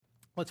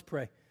Let's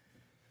pray.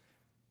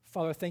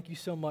 Father, thank you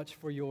so much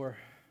for your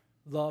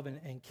love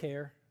and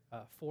care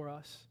for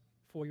us,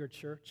 for your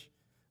church,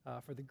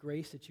 for the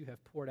grace that you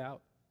have poured out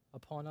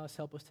upon us.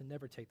 Help us to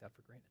never take that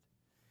for granted.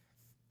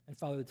 And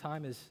Father, the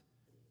time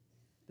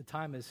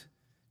is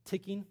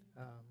ticking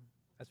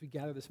as we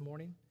gather this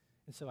morning.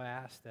 And so I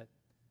ask that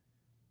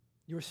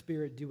your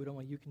Spirit do what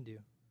only you can do.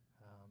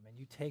 And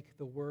you take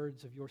the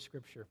words of your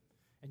scripture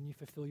and you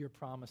fulfill your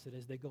promise that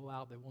as they go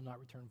out, they will not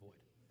return void.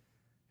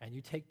 And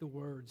you take the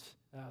words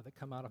that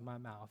come out of my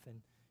mouth and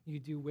you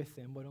do with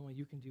them what only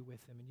you can do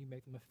with them, and you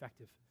make them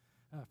effective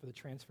for the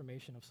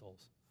transformation of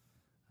souls.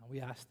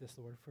 We ask this,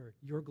 Lord, for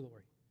your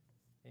glory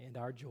and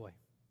our joy.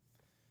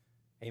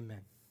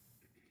 Amen.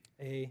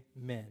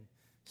 Amen.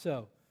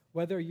 So,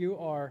 whether you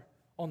are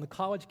on the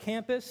college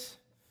campus,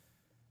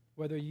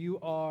 whether you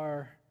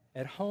are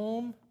at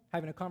home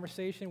having a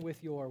conversation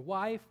with your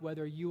wife,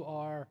 whether you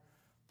are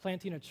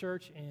planting a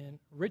church in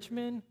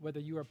Richmond, whether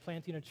you are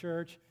planting a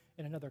church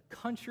in another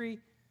country,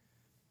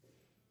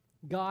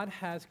 God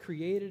has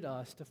created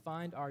us to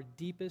find our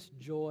deepest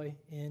joy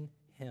in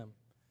Him.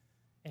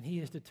 And He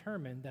has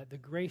determined that the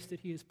grace that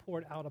He has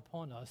poured out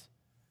upon us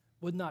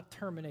would not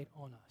terminate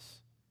on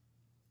us,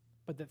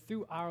 but that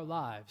through our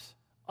lives,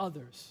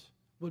 others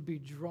would be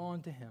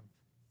drawn to Him.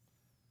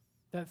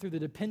 That through the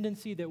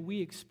dependency that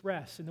we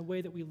express in the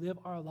way that we live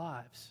our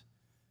lives,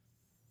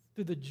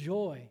 through the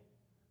joy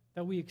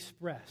that we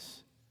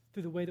express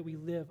through the way that we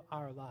live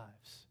our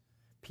lives,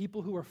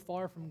 people who are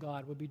far from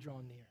God would be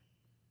drawn near.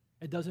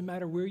 It doesn't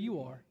matter where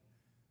you are.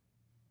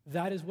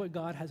 That is what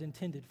God has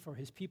intended for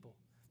His people,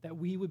 that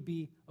we would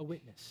be a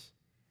witness.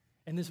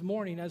 And this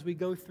morning, as we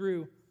go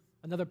through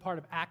another part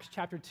of Acts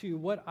chapter 2,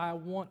 what I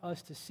want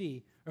us to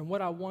see, and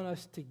what I want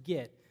us to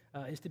get,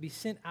 is to be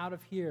sent out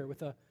of here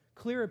with a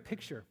clearer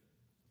picture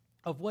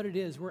of what it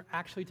is we're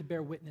actually to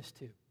bear witness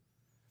to.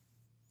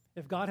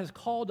 If God has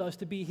called us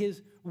to be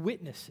His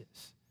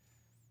witnesses,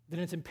 then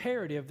it's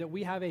imperative that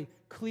we have a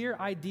clear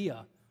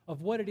idea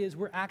of what it is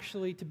we're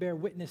actually to bear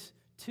witness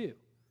to.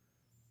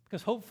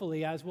 Because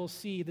hopefully, as we'll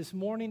see this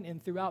morning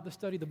and throughout the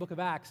study of the book of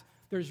Acts,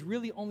 there's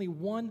really only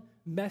one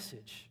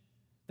message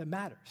that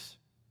matters.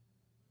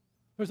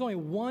 There's only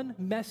one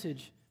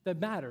message that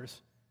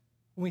matters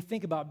when we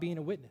think about being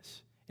a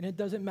witness. And it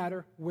doesn't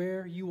matter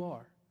where you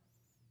are.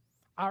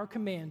 Our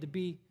command to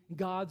be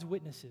God's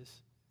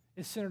witnesses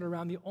is centered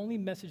around the only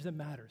message that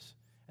matters,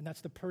 and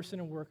that's the person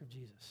and work of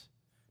Jesus.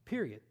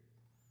 Period.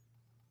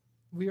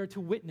 We are to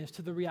witness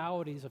to the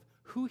realities of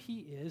who He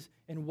is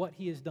and what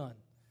He has done.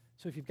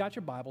 So if you've got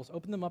your Bibles,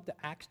 open them up to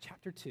Acts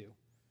chapter 2.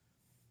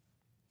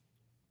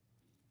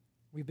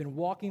 We've been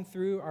walking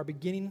through our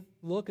beginning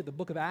look at the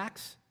book of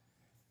Acts.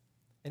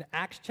 And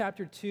Acts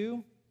chapter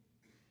 2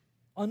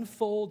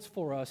 unfolds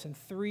for us in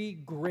three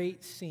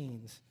great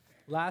scenes.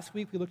 Last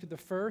week we looked at the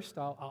first.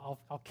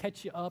 I'll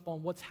catch you up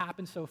on what's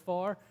happened so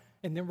far,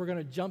 and then we're going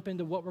to jump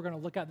into what we're going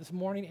to look at this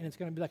morning, and it's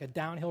going to be like a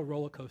downhill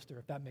roller coaster,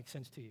 if that makes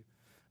sense to you.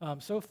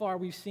 So far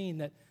we've seen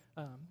that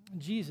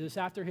Jesus,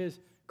 after His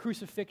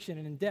crucifixion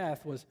and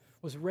death, was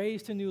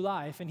raised to new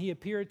life, and He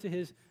appeared to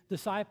His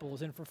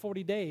disciples, and for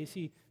 40 days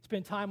He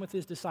spent time with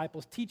His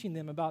disciples, teaching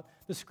them about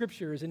the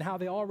Scriptures and how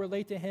they all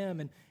relate to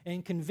Him,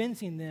 and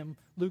convincing them,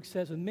 Luke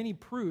says, with many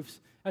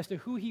proofs as to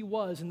who He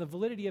was and the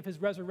validity of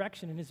His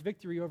resurrection and His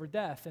victory over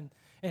death. And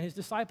His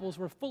disciples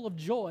were full of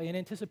joy and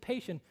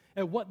anticipation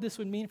at what this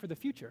would mean for the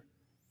future,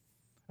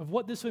 of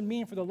what this would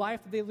mean for the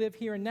life that they live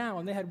here and now,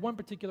 and they had one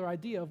particular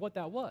idea of what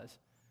that was.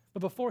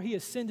 But before He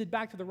ascended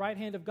back to the right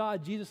hand of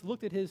God, Jesus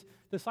looked at His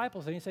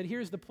disciples and He said,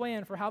 here's the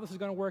plan for how this is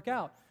going to work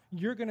out.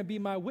 You're going to be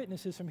my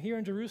witnesses from here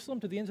in Jerusalem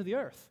to the ends of the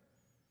earth.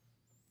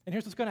 And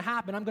here's what's going to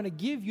happen. I'm going to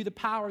give you the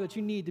power that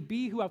you need to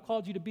be who I've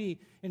called you to be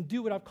and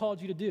do what I've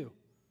called you to do.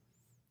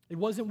 It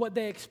wasn't what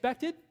they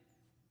expected,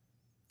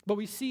 but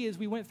we see as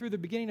we went through the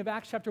beginning of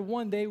Acts chapter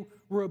 1, they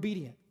were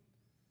obedient.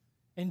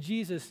 And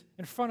Jesus,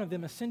 in front of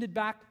them, ascended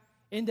back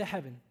into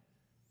heaven.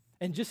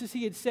 And just as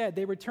He had said,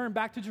 they returned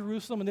back to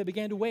Jerusalem and they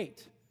began to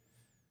wait.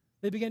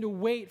 They began to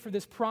wait for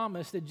this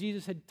promise that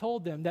Jesus had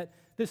told them, that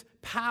this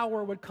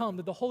power would come,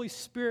 that the Holy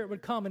Spirit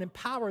would come and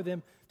empower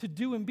them to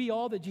do and be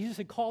all that Jesus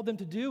had called them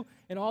to do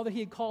and all that He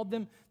had called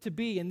them to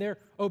be. And their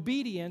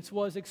obedience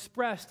was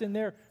expressed in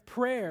their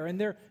prayer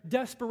and their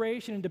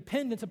desperation and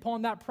dependence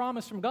upon that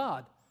promise from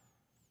God.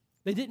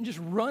 They didn't just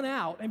run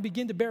out and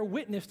begin to bear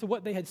witness to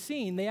what they had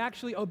seen. They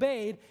actually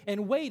obeyed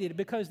and waited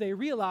because they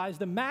realized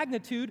the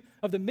magnitude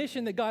of the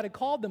mission that God had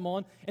called them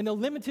on and the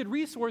limited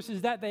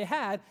resources that they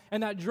had,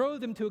 and that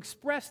drove them to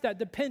express that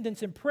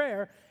dependence in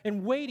prayer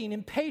and waiting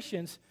in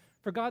patience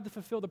for God to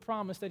fulfill the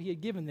promise that He had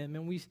given them.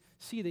 And we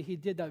see that He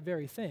did that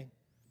very thing.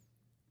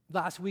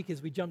 Last week, as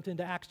we jumped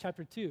into Acts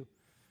chapter 2,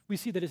 we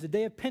see that as the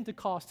day of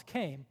Pentecost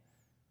came,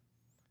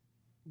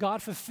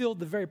 God fulfilled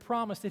the very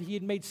promise that He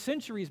had made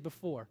centuries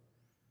before,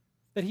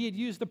 that He had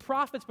used the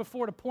prophets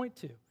before to point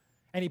to.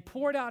 And He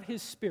poured out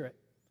His Spirit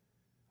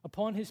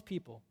upon His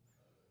people,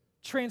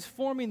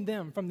 transforming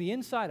them from the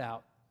inside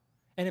out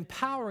and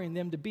empowering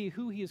them to be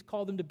who He has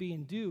called them to be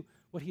and do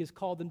what He has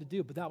called them to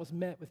do. But that was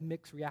met with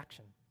mixed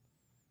reaction.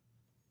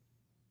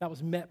 that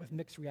was met with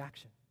mixed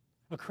reaction.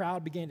 A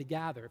crowd began to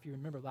gather, if you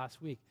remember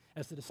last week,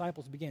 as the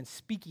disciples began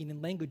speaking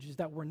in languages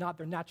that were not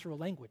their natural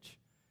language.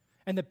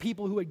 And the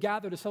people who had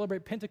gathered to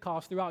celebrate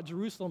Pentecost throughout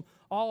Jerusalem,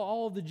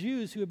 all of the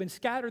Jews who had been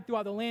scattered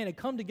throughout the land had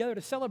come together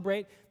to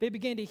celebrate. They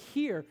began to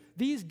hear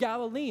these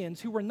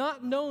Galileans, who were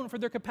not known for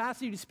their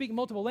capacity to speak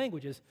multiple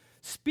languages,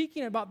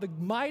 speaking about the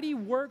mighty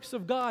works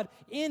of God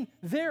in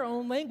their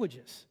own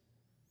languages.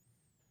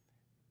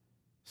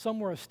 Some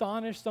were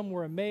astonished, some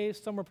were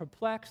amazed, some were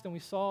perplexed, and we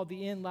saw at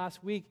the end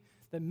last week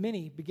that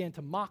many began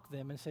to mock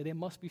them and say they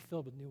must be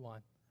filled with new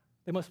wine.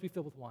 They must be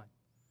filled with wine.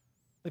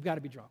 They've got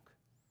to be drunk.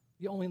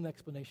 The only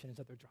explanation is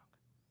that they're drunk.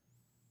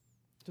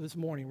 So this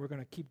morning, we're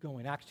going to keep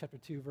going. Acts chapter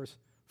 2, verse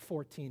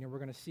 14, and we're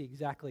going to see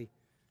exactly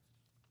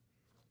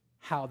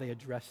how they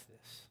address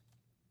this.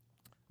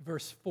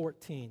 Verse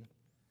 14.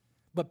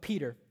 But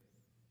Peter,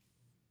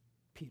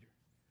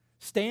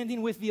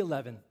 standing with the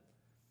 11,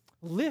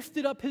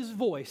 lifted up his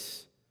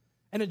voice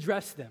and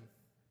addressed them.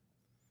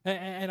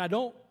 And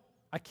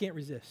I can't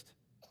resist.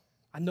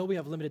 I know we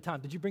have limited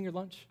time. Did you bring your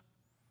lunch?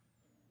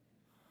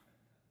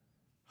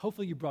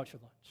 Hopefully you brought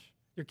your lunch.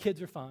 Your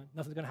kids are fine.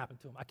 Nothing's going to happen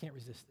to them. I can't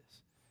resist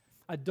this.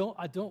 I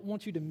don't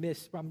want you to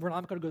miss. We're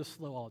not going to go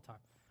slow all the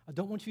time. I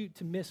don't want you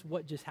to miss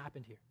what just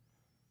happened here.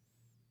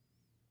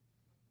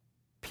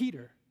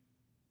 Peter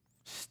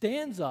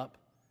stands up,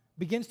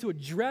 begins to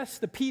address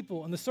the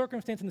people and the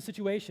circumstance and the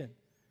situation.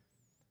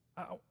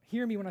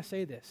 Hear me when I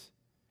say this.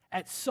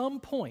 At some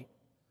point,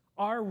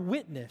 our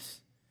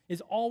witness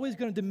is always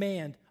going to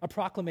demand a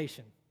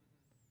proclamation.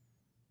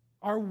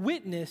 Our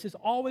witness is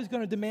always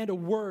going to demand a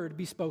word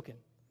be spoken.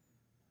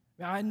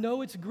 Now, I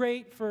know it's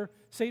great for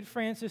St.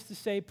 Francis to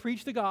say,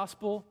 preach the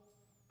gospel.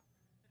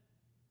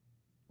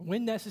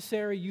 When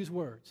necessary, use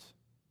words.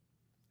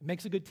 It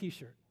makes a good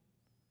t-shirt.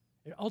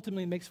 It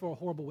ultimately makes for a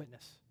horrible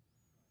witness.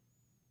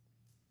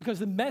 Because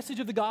the message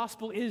of the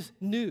gospel is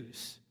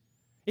news.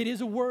 It is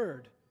a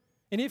word.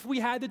 And if we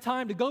had the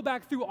time to go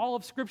back through all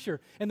of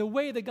Scripture and the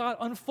way that God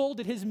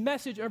unfolded his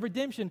message of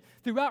redemption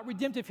throughout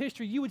redemptive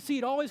history, you would see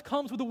it always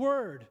comes with a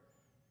word.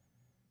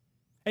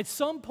 At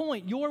some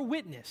point, your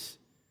witness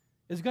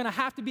is going to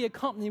have to be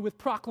accompanied with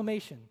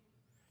proclamation.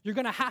 You're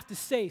going to have to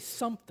say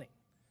something.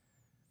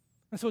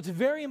 And so it's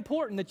very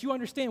important that you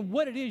understand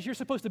what it is you're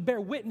supposed to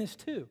bear witness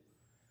to.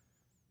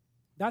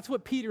 That's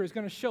what Peter is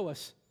going to show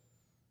us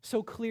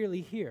so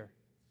clearly here.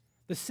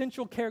 The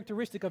central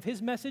characteristic of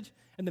his message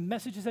and the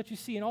messages that you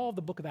see in all of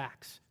the book of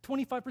Acts.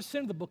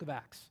 25% of the book of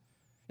Acts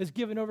is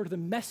given over to the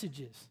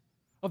messages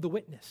of the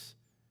witness.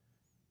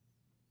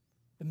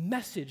 The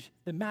message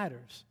that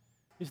matters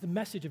is the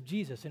message of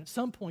Jesus. And at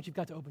some point, you've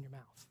got to open your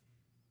mouth.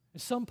 At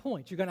some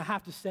point, you're going to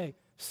have to say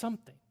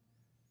something.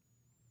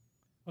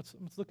 Let's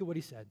look at what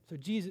he said.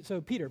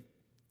 So Peter,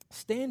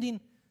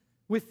 standing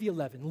with the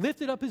 11,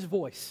 lifted up his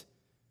voice,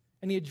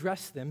 and he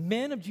addressed them.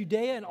 Men of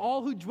Judea and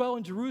all who dwell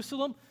in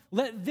Jerusalem,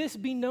 let this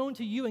be known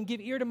to you and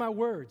give ear to my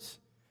words.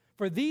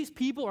 For these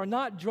people are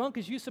not drunk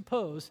as you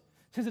suppose,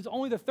 since it's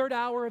only the third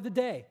hour of the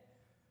day.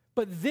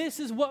 But this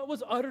is what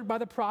was uttered by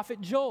the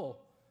prophet Joel.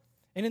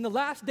 And in the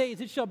last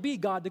days it shall be,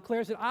 God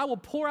declares, that I will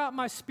pour out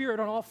my spirit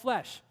on all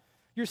flesh.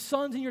 Your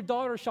sons and your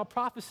daughters shall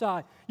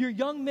prophesy. Your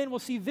young men will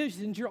see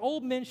visions. Your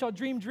old men shall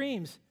dream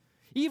dreams.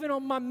 Even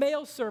on my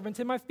male servants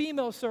and my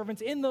female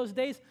servants in those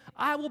days,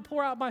 I will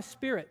pour out my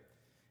spirit,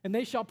 and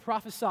they shall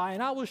prophesy.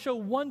 And I will show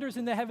wonders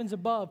in the heavens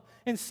above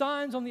and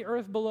signs on the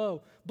earth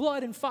below,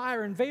 blood and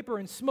fire and vapor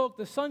and smoke.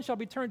 The sun shall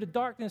be turned to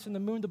darkness and the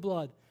moon to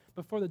blood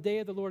before the day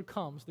of the Lord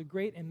comes, the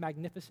great and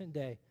magnificent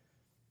day.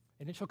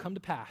 And it shall come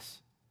to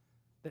pass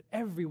that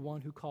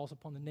everyone who calls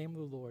upon the name of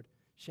the Lord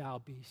shall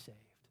be saved.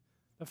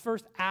 The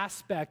first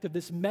aspect of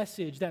this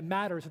message that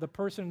matters to the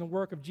person and the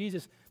work of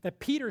Jesus that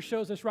Peter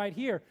shows us right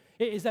here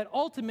is that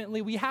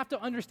ultimately we have to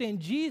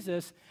understand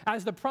Jesus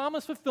as the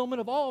promised fulfillment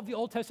of all of the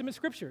Old Testament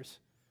scriptures.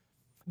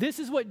 This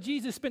is what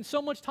Jesus spent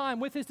so much time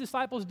with his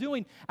disciples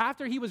doing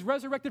after he was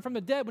resurrected from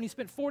the dead when he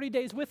spent 40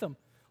 days with them.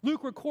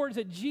 Luke records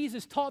that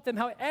Jesus taught them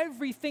how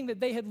everything that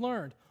they had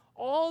learned,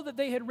 all that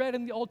they had read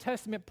in the Old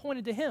Testament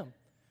pointed to him.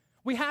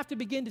 We have to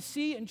begin to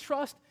see and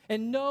trust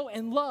and know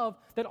and love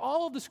that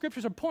all of the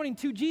scriptures are pointing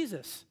to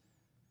Jesus,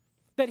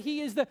 that he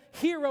is the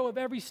hero of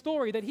every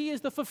story, that he is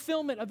the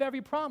fulfillment of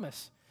every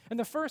promise. And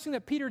the first thing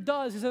that Peter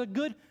does is, as a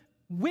good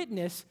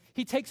witness,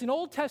 he takes an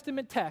Old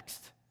Testament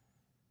text,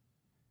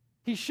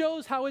 he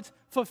shows how its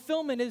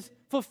fulfillment is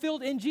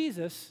fulfilled in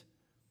Jesus,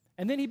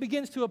 and then he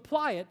begins to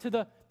apply it to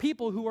the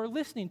people who are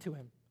listening to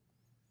him.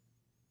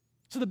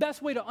 So the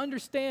best way to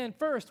understand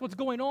first what's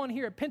going on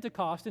here at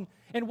Pentecost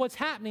and what's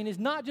happening is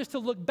not just to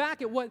look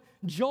back at what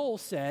Joel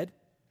said,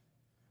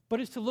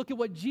 but is to look at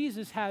what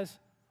Jesus has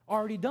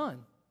already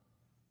done.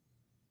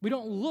 We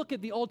don't look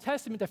at the Old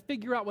Testament to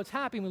figure out what's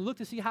happening. We look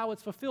to see how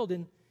it's fulfilled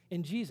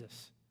in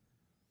Jesus.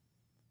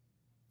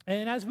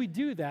 And as we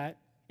do that,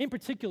 in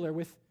particular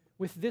with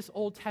this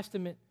Old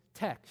Testament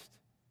text,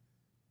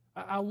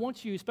 I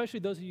want you, especially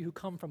those of you who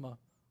come from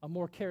a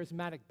more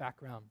charismatic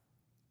background,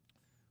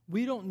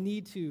 we don't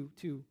need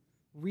to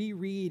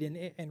reread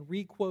and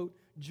re-quote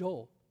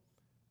Joel.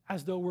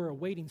 as though we're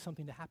awaiting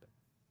something to happen.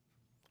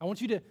 I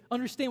want you to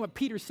understand what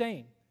Peter's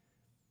saying.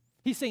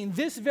 He's saying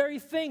this very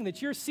thing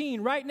that you're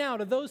seeing right now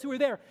to those who are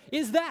there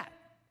is that.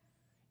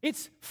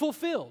 It's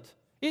fulfilled.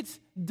 It's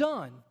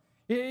done.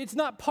 It's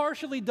not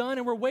partially done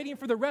and we're waiting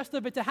for the rest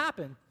of it to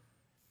happen.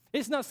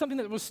 It's not something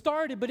that was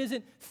started but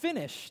isn't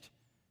finished.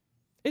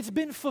 It's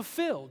been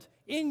fulfilled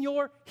in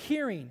your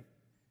hearing,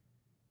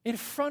 in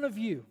front of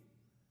you.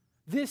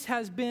 This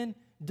has been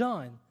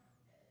done.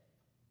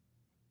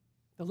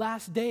 The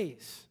last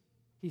days,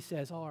 he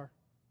says, are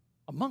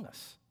among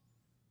us.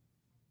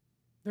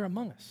 They're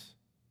among us.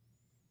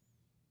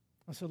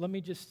 And so let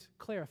me just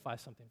clarify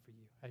something for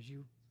you as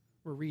you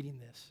were reading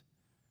this.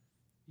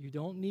 You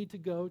don't need to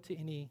go to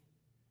any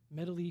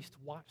Middle East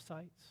watch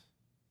sites,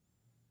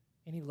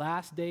 any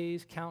last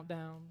days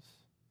countdowns,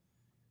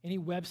 any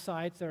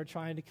websites that are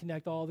trying to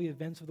connect all the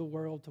events of the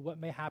world to what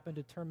may happen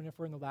to determine if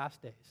we're in the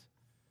last days.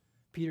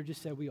 Peter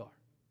just said we are.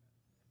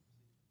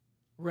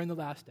 We're in the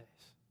last days.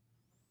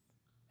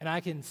 And I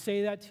can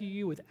say that to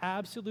you with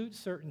absolute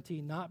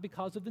certainty, not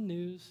because of the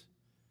news,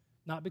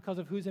 not because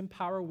of who's in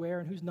power where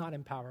and who's not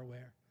in power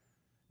where,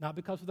 not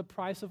because of the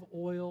price of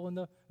oil and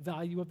the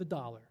value of the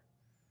dollar.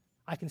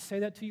 I can say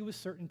that to you with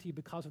certainty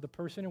because of the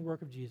person and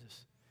work of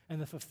Jesus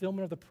and the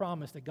fulfillment of the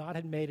promise that God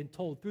had made and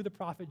told through the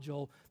prophet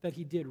Joel that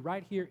he did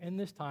right here in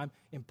this time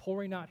in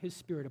pouring out his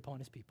Spirit upon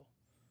his people.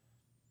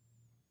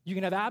 You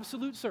can have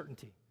absolute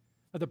certainty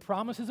that the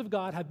promises of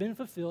God have been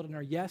fulfilled and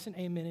are yes and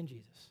amen in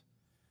Jesus.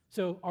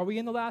 So are we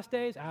in the last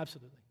days?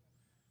 Absolutely.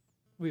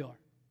 We are.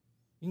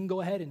 You can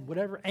go ahead and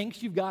whatever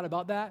angst you've got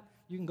about that,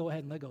 you can go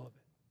ahead and let go of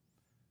it.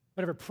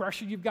 Whatever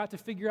pressure you've got to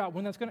figure out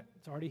when that's going to,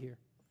 it's already here.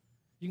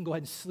 You can go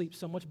ahead and sleep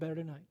so much better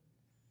tonight.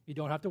 You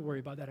don't have to worry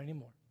about that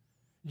anymore.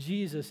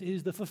 Jesus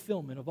is the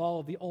fulfillment of all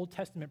of the Old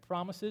Testament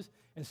promises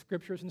and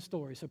scriptures and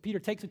stories. So Peter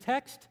takes a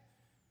text,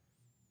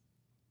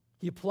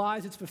 he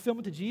applies its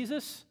fulfillment to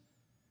Jesus,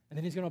 and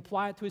then he's going to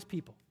apply it to his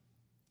people.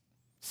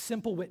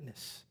 Simple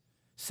witness,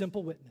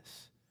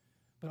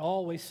 but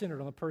always centered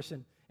on the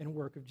person and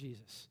work of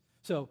Jesus.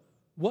 So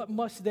what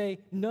must they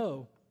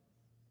know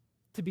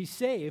to be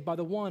saved by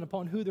the one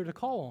upon who they're to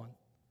call on?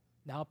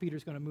 Now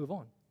Peter's going to move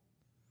on.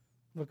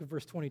 Look at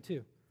verse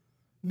 22.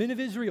 Men of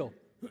Israel,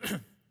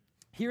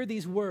 hear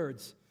these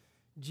words.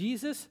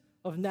 Jesus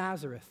of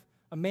Nazareth,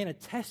 a man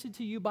attested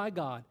to you by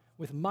God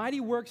with mighty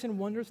works and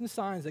wonders and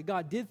signs that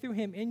God did through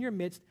him in your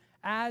midst,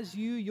 as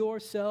you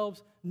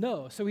yourselves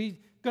know. So he's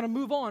going to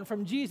move on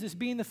from Jesus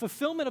being the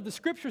fulfillment of the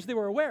scriptures they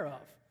were aware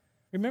of.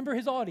 Remember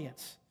his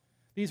audience.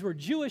 These were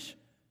Jewish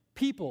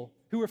people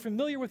who were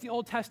familiar with the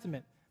Old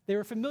Testament. They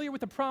were familiar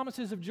with the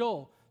promises of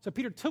Joel. So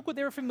Peter took what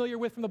they were familiar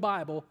with from the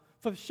Bible,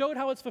 showed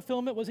how its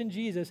fulfillment was in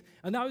Jesus,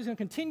 and now he's going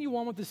to continue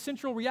on with the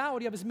central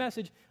reality of his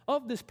message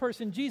of this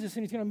person, Jesus,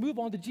 and he's going to move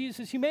on to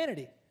Jesus'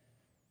 humanity.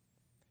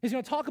 He's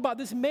going to talk about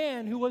this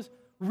man who was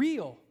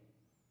real.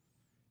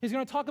 He's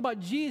going to talk about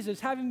Jesus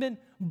having been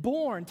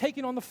born,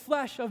 taking on the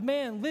flesh of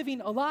man,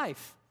 living a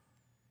life.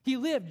 He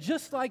lived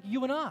just like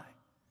you and I.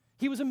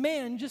 He was a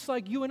man just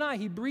like you and I.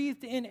 He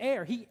breathed in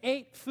air. He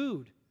ate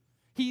food.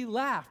 He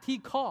laughed. He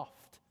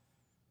coughed.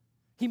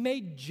 He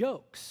made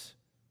jokes.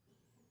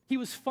 He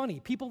was funny.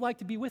 People liked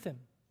to be with him.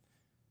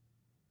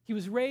 He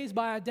was raised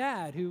by a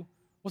dad who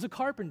was a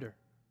carpenter.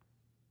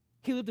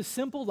 He lived a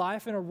simple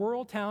life in a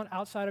rural town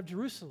outside of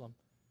Jerusalem.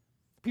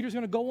 Peter's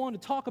going to go on to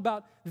talk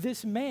about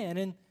this man,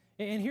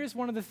 and here's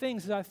one of the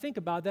things that I think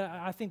about that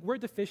I think we're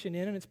deficient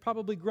in, and it's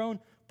probably grown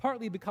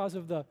partly because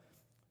of the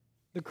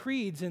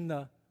creeds and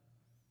the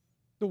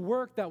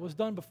work that was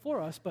done before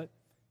us, but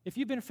if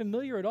you've been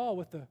familiar at all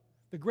with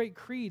the great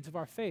creeds of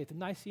our faith, the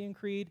Nicene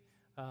Creed,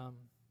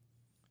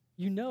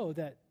 you know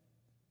that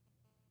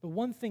the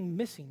one thing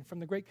missing from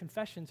the great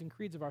confessions and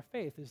creeds of our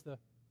faith is the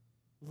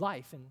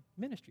life and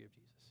ministry of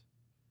Jesus.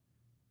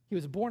 He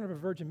was born of a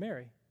Virgin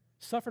Mary,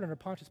 suffered under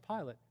Pontius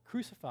Pilate,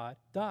 crucified,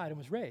 died, and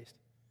was raised.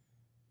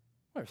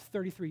 Well, there's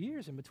 33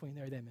 years in between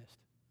there they missed.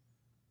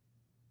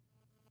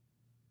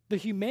 The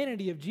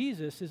humanity of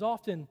Jesus is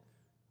often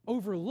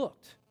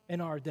overlooked in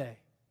our day.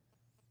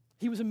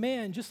 He was a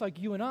man just like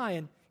you and I,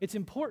 and it's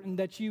important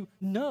that you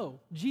know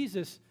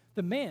Jesus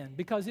the man,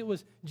 because it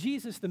was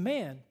Jesus the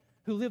man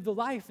who lived the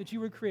life that you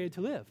were created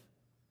to live.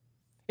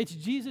 It's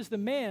Jesus the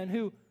man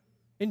who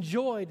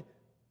enjoyed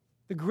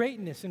the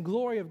greatness and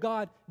glory of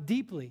God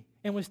deeply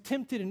and was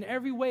tempted in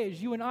every way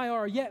as you and I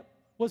are, yet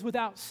was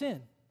without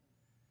sin.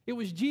 It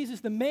was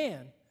Jesus the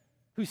man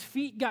whose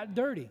feet got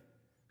dirty,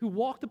 who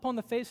walked upon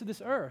the face of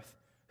this earth,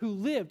 who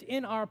lived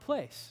in our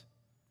place.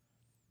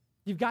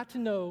 You've got to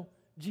know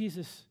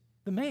Jesus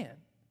the man.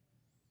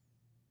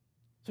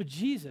 So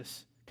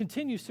Jesus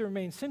continues to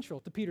remain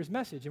central to Peter's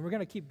message, and we're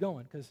going to keep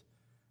going because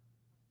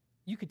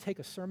you could take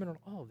a sermon on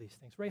all of these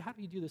things. Ray, how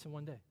do you do this in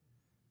one day?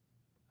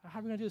 How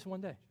are we going to do this in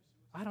one day?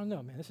 I don't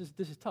know, man. This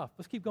is tough.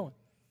 Let's keep going.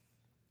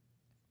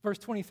 Verse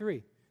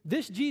 23.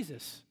 This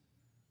Jesus,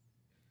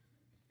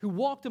 who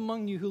walked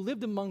among you, who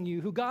lived among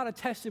you, who God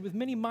attested with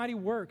many mighty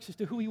works as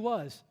to who he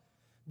was,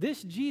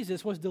 this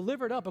Jesus was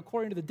delivered up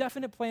according to the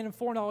definite plan and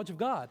foreknowledge of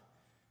God.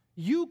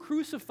 You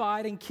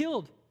crucified and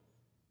killed.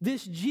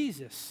 This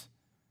Jesus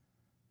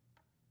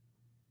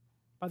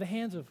by the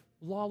hands of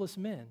lawless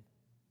men.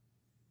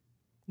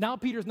 Now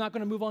Peter's not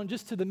going to move on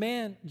just to the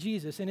man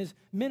Jesus and his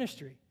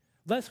ministry,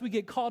 lest we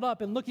get caught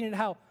up in looking at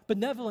how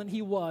benevolent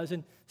he was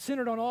and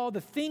centered on all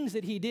the things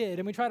that he did,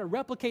 and we try to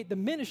replicate the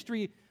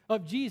ministry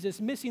of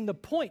Jesus, missing the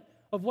point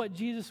of what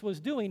Jesus was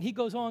doing. He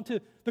goes on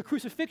to the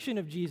crucifixion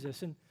of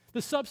Jesus and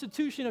the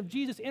substitution of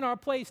Jesus in our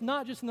place,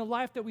 not just in the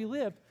life that we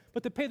lived,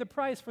 but to pay the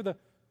price for the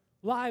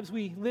lives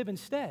we live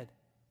instead.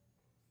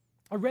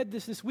 I read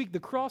this week. The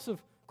cross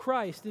of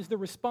Christ is the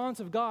response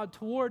of God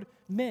toward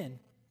men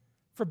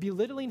for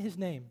belittling his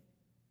name.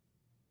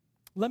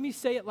 Let me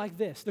say it like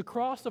this. The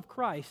cross of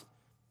Christ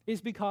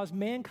is because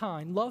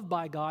mankind, loved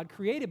by God,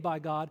 created by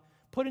God,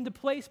 put into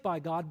place by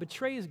God,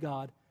 betrays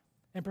God,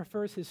 and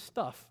prefers his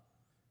stuff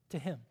to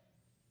him.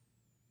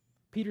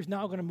 Peter's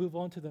now going to move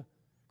on to the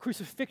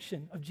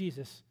crucifixion of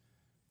Jesus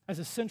as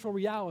a central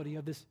reality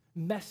of this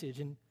message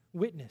and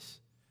witness.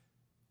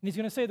 And he's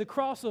going to say the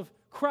cross of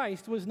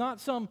Christ was not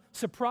some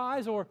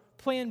surprise or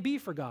plan B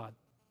for God,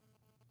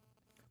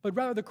 but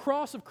rather the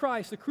cross of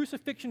Christ, the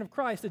crucifixion of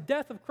Christ, the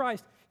death of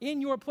Christ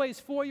in your place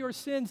for your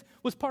sins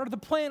was part of the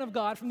plan of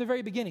God from the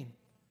very beginning.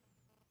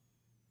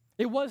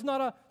 It was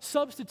not a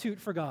substitute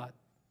for God.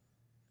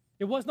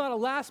 It was not a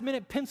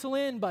last-minute pencil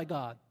in by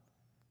God.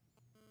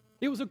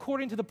 It was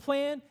according to the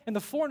plan and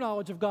the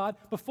foreknowledge of God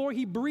before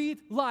he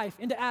breathed life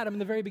into Adam in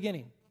the very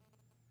beginning.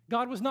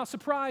 God was not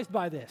surprised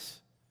by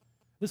this.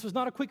 This was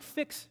not a quick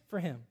fix for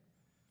him.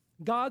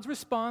 God's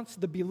response to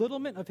the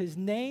belittlement of his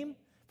name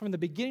from the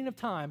beginning of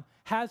time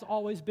has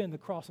always been the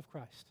cross of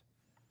Christ.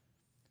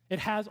 It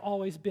has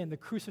always been the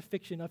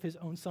crucifixion of his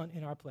own son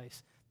in our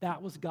place.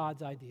 That was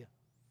God's idea.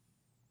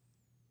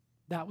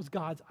 That was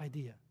God's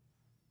idea.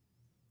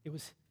 It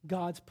was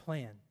God's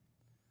plan.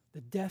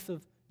 The death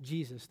of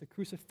Jesus, the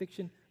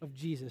crucifixion of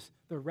Jesus,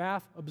 the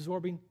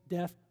wrath-absorbing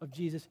death of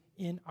Jesus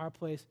in our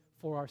place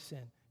for our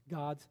sin.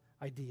 God's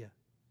idea.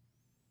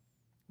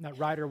 And that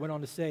writer went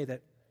on to say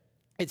that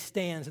it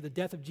stands that the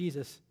death of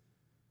Jesus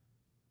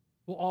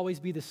will always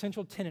be the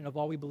central tenet of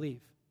all we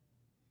believe.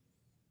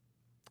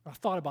 I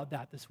thought about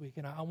that this week,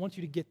 and I want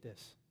you to get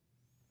this,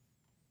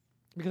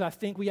 because I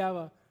think we have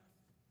a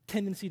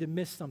tendency to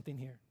miss something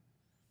here.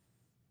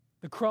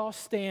 The cross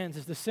stands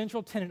as the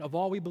central tenet of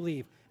all we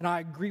believe, and I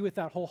agree with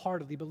that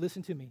wholeheartedly, but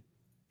listen to me.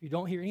 If you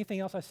don't hear anything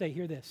else I say,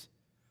 hear this.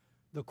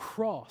 The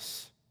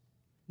cross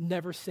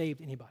never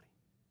saved anybody.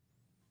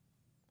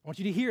 I want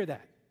you to hear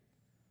that.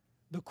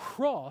 The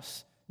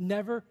cross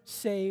never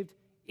saved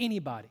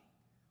anybody.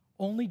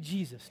 Only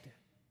Jesus did.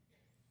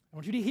 I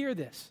want you to hear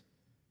this.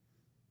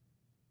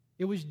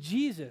 It was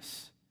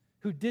Jesus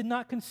who did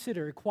not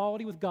consider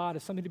equality with God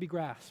as something to be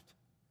grasped,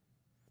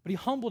 but he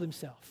humbled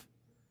himself.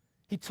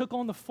 He took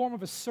on the form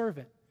of a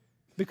servant,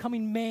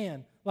 becoming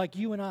man like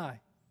you and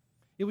I.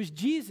 It was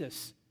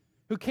Jesus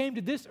who came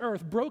to this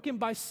earth broken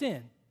by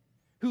sin,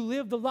 who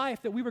lived the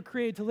life that we were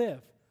created to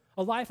live,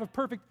 a life of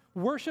perfect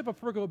worship, of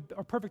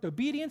perfect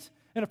obedience,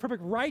 and of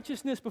perfect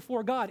righteousness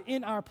before God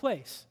in our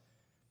place.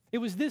 It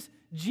was this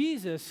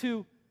Jesus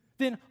who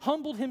then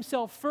humbled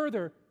himself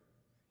further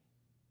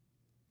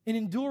in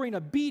enduring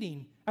a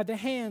beating at the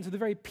hands of the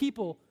very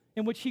people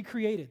in which he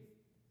created.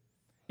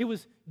 It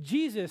was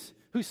Jesus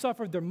who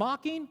suffered their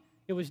mocking.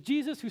 It was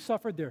Jesus who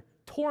suffered their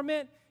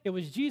torment. It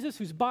was Jesus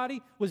whose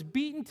body was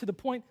beaten to the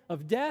point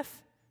of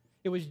death.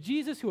 It was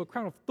Jesus who a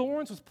crown of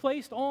thorns was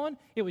placed on.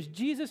 It was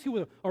Jesus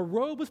who a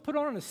robe was put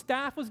on and a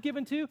staff was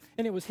given to.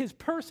 And it was his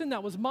person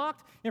that was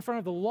mocked in front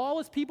of the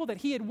lawless people that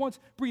he had once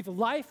breathed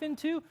life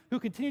into, who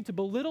continued to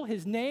belittle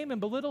his name and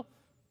belittle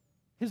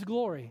his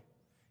glory.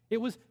 It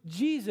was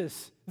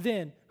Jesus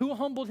then who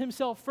humbled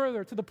himself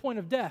further to the point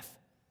of death,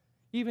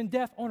 even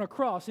death on a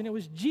cross. And it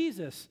was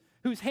Jesus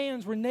whose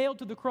hands were nailed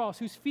to the cross,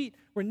 whose feet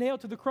were nailed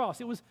to the cross.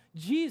 It was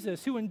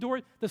Jesus who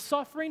endured the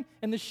suffering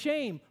and the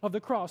shame of the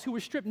cross, who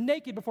was stripped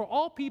naked before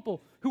all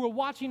people who were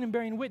watching and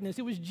bearing witness.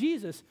 It was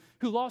Jesus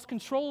who lost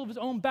control of his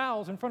own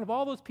bowels in front of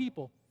all those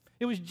people.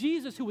 It was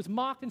Jesus who was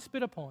mocked and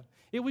spit upon.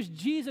 It was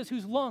Jesus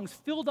whose lungs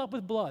filled up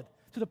with blood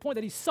to the point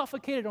that he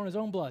suffocated on his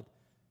own blood.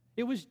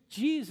 It was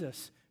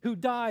Jesus who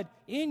died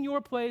in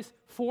your place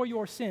for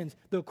your sins.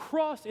 The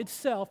cross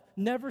itself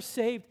never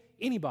saved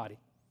anybody.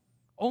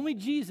 Only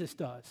Jesus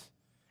does.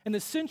 And the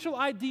central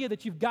idea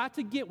that you've got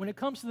to get when it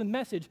comes to the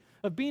message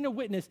of being a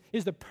witness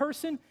is the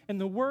person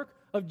and the work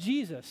of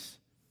Jesus.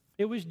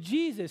 It was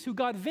Jesus who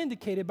God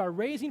vindicated by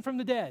raising from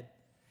the dead.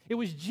 It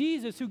was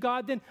Jesus who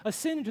God then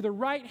ascended to the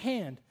right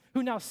hand,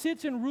 who now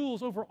sits and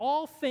rules over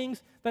all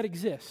things that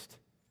exist.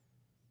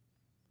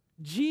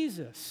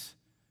 Jesus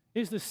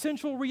is the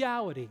central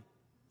reality,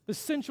 the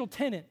central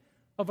tenet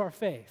of our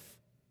faith.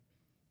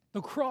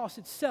 The cross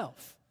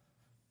itself,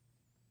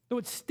 though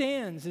it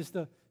stands as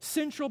the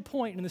central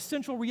point and the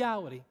central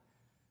reality,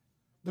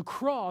 the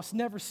cross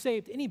never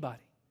saved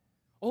anybody.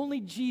 Only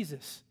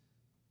Jesus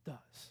does.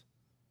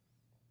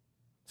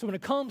 So when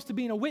it comes to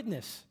being a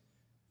witness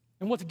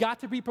and what's got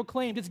to be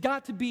proclaimed, it's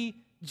got to be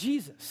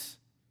Jesus.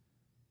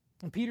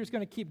 And Peter's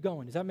going to keep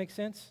going. Does that make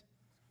sense?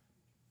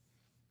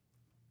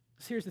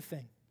 So here's the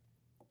thing.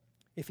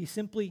 if he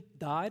simply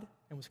died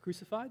and was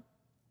crucified,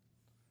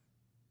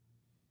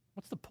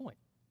 what's the point?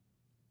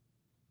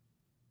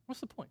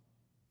 What's the point?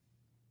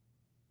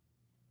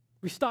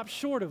 We stop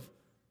short of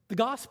the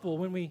gospel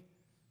when we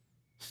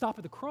stop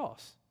at the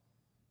cross.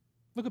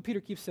 Look what Peter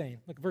keeps saying.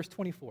 Look, verse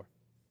 24.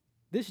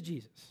 This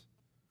Jesus,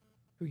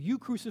 who you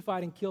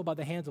crucified and killed by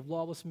the hands of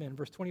lawless men,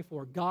 verse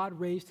 24, God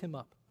raised him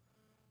up,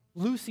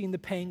 loosing the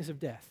pangs of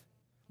death.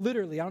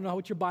 Literally, I don't know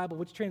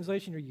which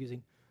translation you're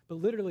using, but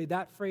literally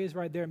that phrase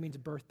right there means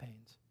birth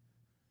pains.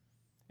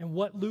 And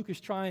what Luke is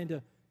trying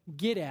to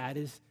get at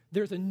is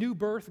there's a new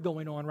birth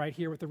going on right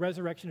here with the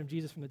resurrection of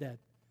Jesus from the dead.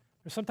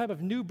 There's some type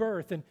of new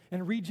birth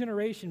and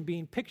regeneration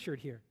being pictured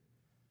here.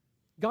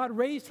 God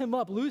raised him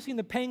up, loosing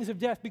the pangs of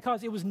death,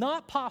 because it was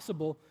not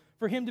possible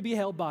for him to be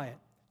held by it.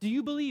 Do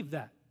you believe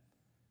that?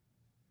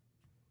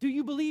 Do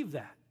you believe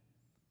that?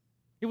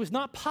 It was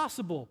not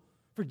possible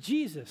for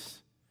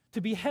Jesus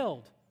to be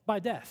held by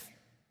death.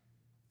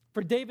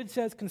 For David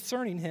says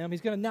concerning him,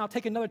 he's going to now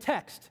take another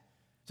text.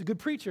 He's a good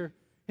preacher.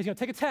 He's going to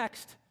take a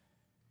text.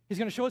 He's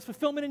going to show its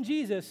fulfillment in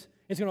Jesus.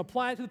 He's going to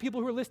apply it to the people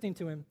who are listening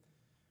to him.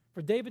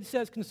 For David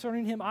says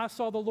concerning him, I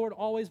saw the Lord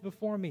always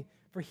before me,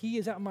 for he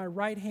is at my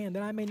right hand,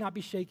 that I may not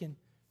be shaken.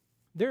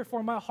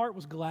 Therefore my heart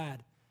was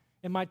glad,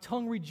 and my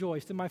tongue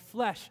rejoiced, and my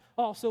flesh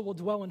also will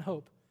dwell in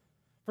hope.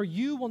 For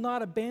you will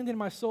not abandon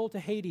my soul to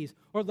Hades,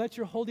 or let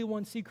your Holy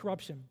One see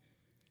corruption.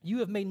 You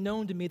have made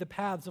known to me the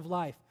paths of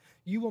life.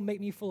 You will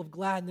make me full of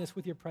gladness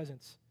with your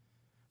presence.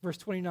 Verse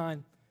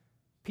 29,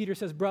 Peter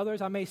says,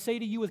 brothers, I may say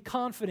to you with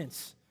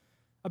confidence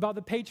about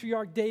the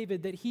patriarch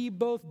David that he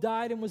both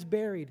died and was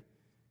buried,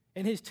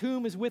 and his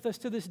tomb is with us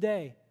to this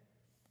day.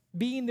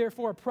 Being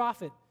therefore a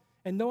prophet,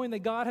 and knowing that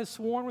God has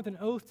sworn with an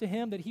oath to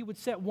him that he would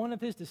set one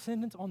of his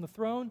descendants on the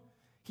throne,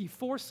 he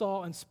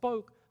foresaw and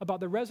spoke about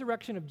the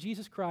resurrection of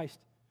Jesus Christ,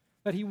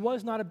 that he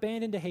was not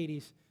abandoned to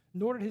Hades,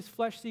 nor did his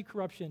flesh see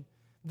corruption.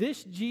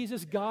 This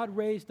Jesus God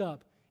raised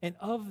up, and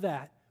of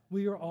that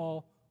we are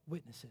all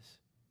witnesses.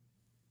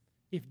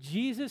 If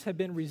Jesus had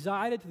been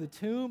resided to the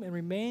tomb and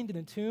remained in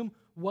the tomb,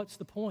 what's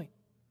the point?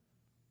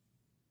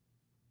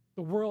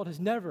 The world has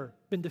never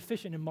been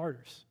deficient in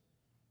martyrs.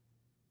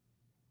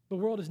 The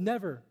world has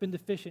never been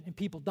deficient in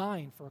people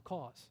dying for a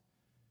cause.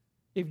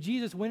 If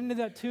Jesus went into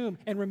that tomb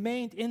and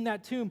remained in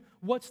that tomb,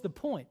 what's the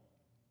point?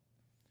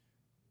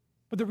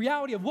 But the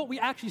reality of what we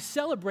actually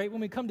celebrate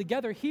when we come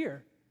together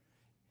here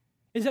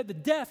is that the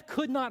death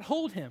could not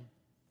hold him.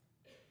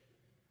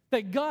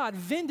 That God,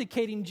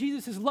 vindicating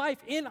Jesus' life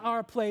in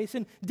our place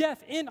and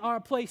death in our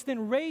place,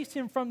 then raised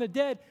him from the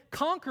dead,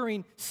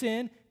 conquering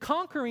sin,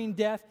 conquering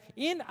death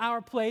in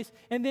our place,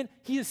 and then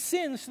he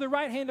ascends to the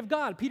right hand of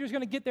God. Peter's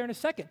going to get there in a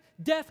second.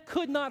 Death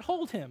could not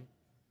hold him.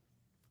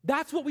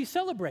 That's what we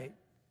celebrate.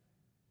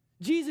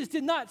 Jesus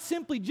did not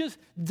simply just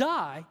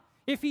die.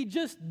 If he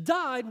just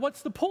died,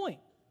 what's the point?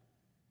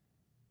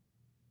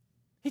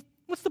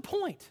 What's the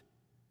point?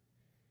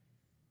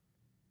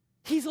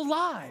 He's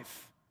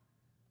alive.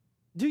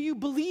 Do you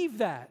believe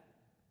that?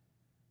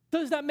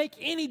 Does that make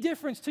any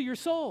difference to your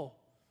soul?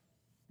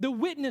 The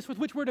witness with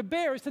which we're to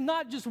bear is to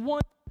not just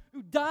one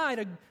who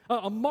died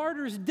a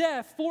martyr's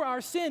death for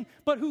our sin,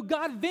 but who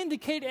God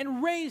vindicated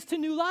and raised to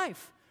new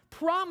life,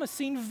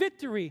 promising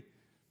victory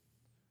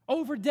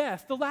over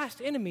death, the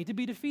last enemy to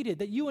be defeated,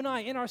 that you and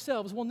I in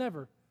ourselves will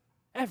never,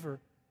 ever,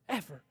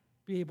 ever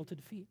be able to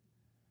defeat.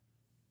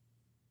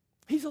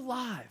 He's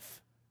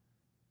alive.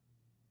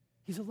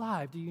 He's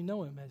alive. Do you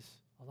know him as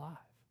alive?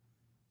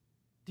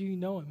 Do you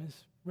know him as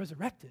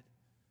resurrected?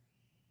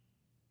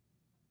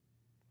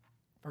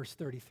 Verse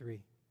 33,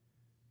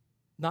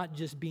 not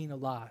just being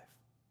alive,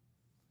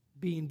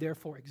 being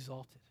therefore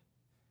exalted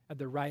at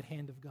the right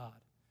hand of God,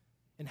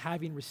 and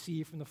having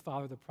received from the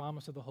Father the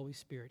promise of the Holy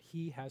Spirit,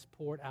 he has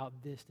poured out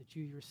this that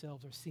you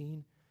yourselves are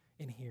seeing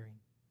and hearing.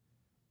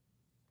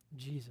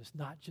 Jesus,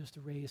 not just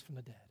raised from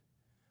the dead,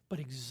 but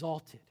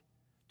exalted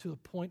to the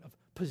point of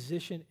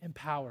position and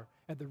power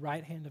at the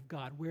right hand of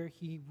God, where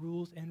he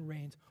rules and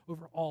reigns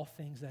over all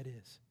things that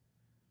is.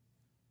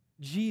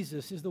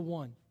 Jesus is the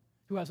one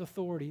who has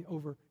authority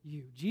over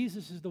you.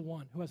 Jesus is the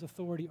one who has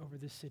authority over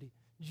this city.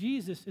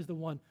 Jesus is the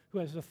one who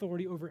has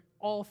authority over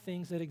all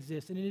things that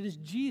exist. And it is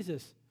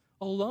Jesus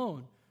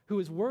alone who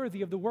is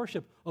worthy of the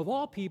worship of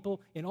all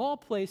people in all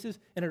places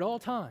and at all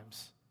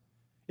times.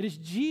 It is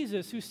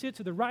Jesus who sits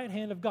at the right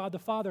hand of God the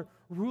Father,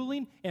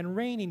 ruling and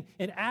reigning,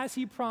 and as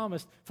he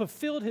promised,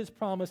 fulfilled his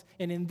promise.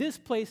 And in this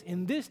place,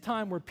 in this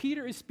time where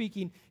Peter is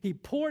speaking, he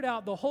poured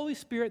out the Holy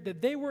Spirit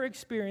that they were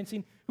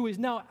experiencing, who is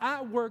now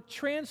at work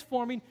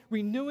transforming,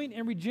 renewing,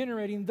 and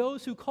regenerating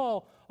those who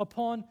call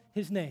upon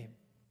his name.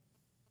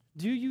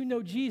 Do you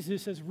know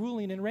Jesus as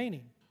ruling and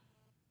reigning?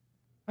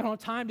 I don't have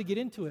time to get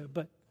into it,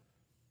 but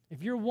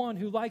if you're one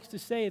who likes to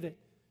say that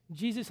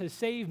Jesus has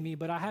saved me,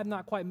 but I have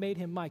not quite made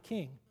him my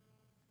king,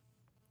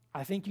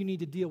 I think you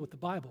need to deal with the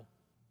Bible.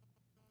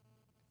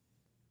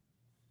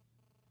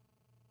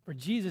 For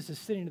Jesus is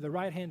sitting to the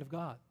right hand of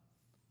God,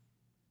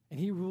 and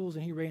he rules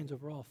and he reigns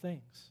over all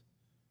things.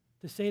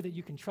 To say that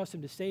you can trust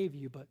him to save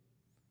you, but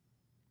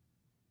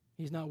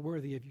he's not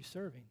worthy of you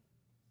serving.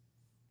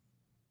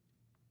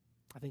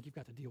 I think you've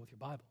got to deal with your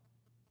Bible.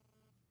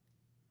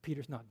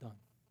 Peter's not done.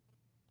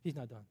 He's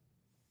not done.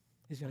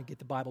 He's going to get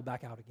the Bible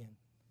back out again.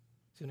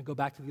 He's going to go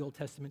back to the Old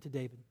Testament to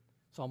David,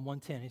 Psalm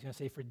 110. He's going to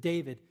say, for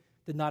David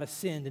did not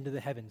ascend into the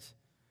heavens,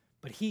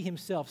 but he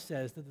himself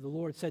says that the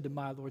Lord said to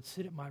my Lord,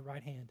 sit at my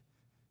right hand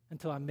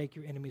until I make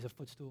your enemies a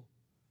footstool.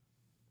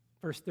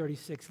 Verse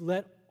 36,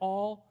 let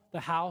all the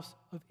house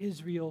of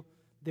Israel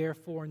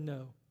therefore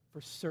know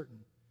for certain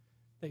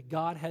that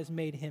God has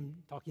made him,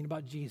 talking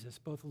about Jesus,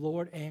 both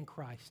Lord and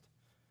Christ,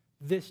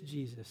 this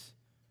Jesus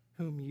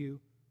whom you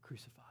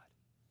crucified.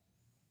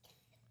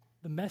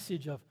 The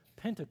message of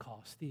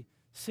Pentecost, the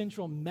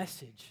central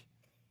message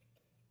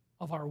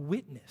of our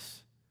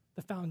witness,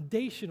 the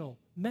foundational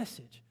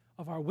message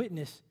of our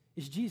witness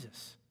is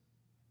Jesus.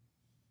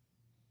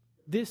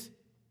 This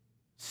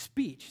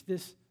speech,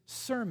 this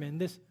sermon,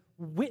 this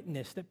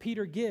witness that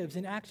Peter gives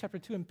in Acts chapter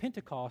 2 and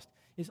Pentecost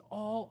is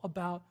all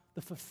about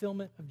the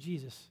fulfillment of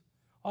Jesus,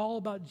 all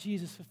about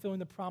Jesus fulfilling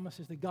the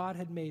promises that God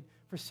had made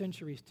for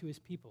centuries to his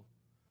people.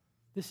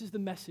 This is the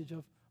message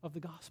of the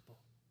gospel.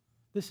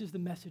 This is the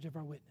message of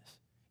our witness.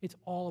 It's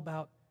all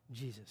about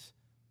Jesus.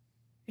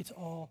 It's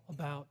all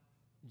about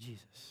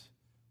Jesus.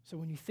 So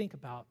when you think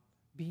about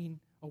being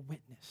a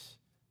witness,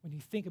 when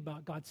you think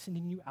about God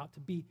sending you out to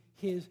be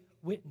his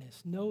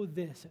witness, know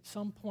this, at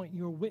some point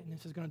your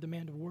witness is going to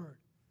demand a word.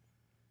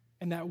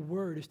 And that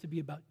word is to be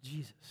about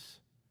Jesus.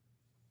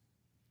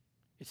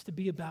 It's to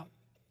be about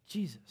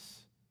Jesus.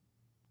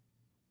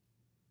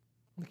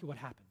 Look at what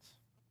happens.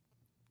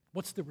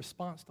 What's the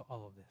response to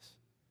all of this?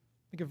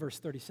 Look at verse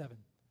 37.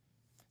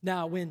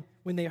 Now, when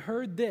they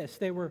heard this,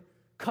 they were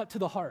cut to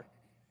the heart.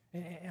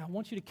 And I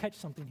want you to catch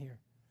something here.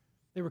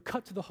 They were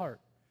cut to the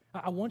heart.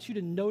 I want you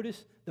to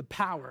notice the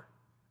power.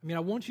 I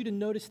want you to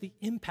notice the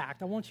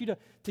impact. I want you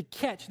to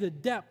catch the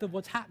depth of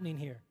what's happening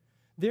here.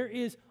 There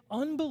is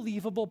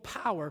unbelievable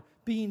power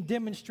being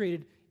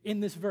demonstrated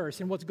in this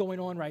verse and what's going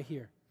on right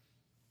here.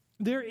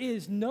 There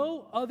is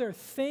no other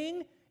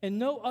thing and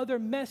no other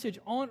message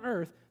on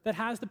earth that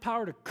has the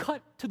power to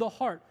cut to the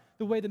heart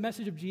the way the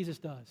message of Jesus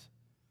does.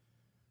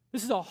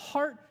 This is a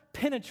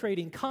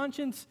heart-penetrating,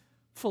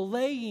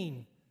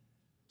 conscience-filleting,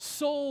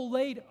 soul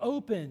laid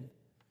open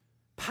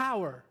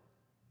power.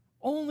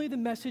 Only the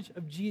message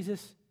of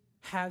Jesus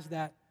has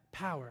that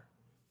power.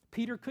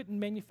 Peter couldn't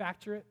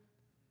manufacture it.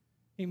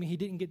 He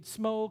didn't get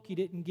smoke. He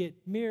didn't get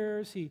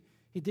mirrors. He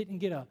didn't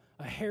get a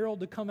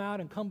herald to come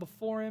out and come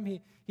before him.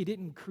 He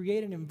didn't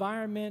create an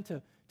environment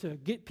to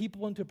get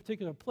people into a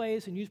particular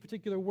place and use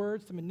particular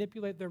words to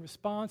manipulate their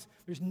response.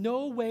 There's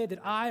no way that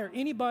I or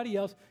anybody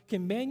else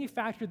can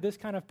manufacture this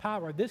kind of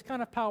power. This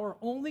kind of power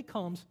only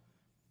comes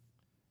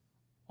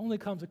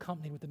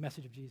accompanied with the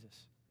message of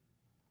Jesus.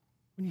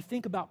 When you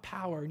think about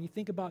power and you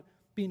think about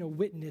being a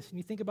witness and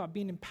you think about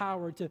being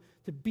empowered to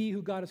be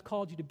who God has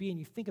called you to be and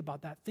you think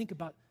about that, think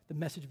about the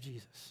message of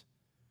Jesus.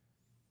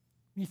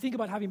 When you think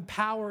about having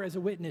power as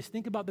a witness,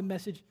 think about the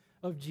message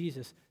of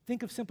Jesus.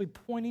 Think of simply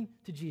pointing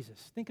to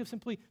Jesus. Think of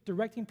simply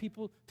directing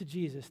people to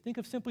Jesus. Think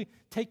of simply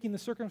taking the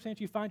circumstance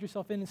you find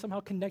yourself in and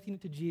somehow connecting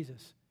it to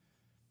Jesus.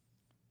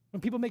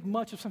 When people make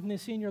much of something they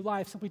see in your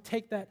life, simply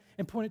take that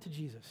and point it to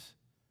Jesus.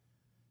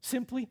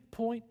 Simply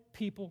point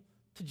people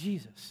to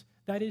Jesus.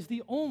 That is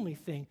the only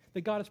thing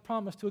that God has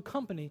promised to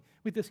accompany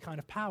with this kind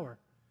of power.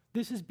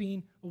 This is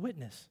being a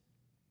witness.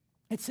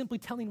 It's simply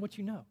telling what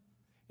you know.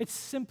 It's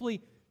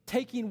simply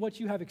taking what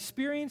you have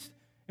experienced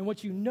and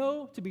what you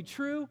know to be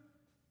true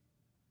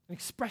and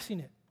expressing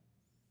it.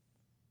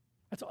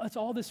 That's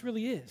all this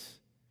really is.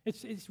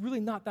 It's really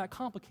not that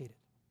complicated.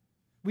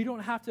 We don't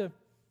have to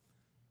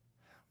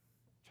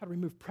try to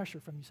remove pressure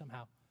from you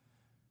somehow.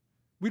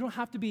 We don't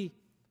have to be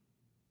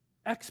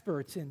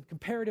experts in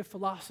comparative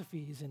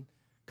philosophies and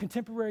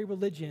contemporary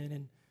religion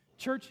and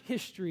church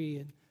history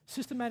and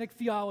systematic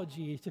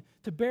theology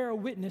to bear a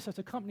witness that's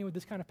accompanied with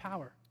this kind of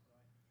power.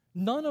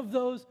 None of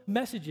those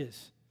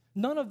messages,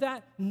 none of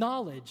that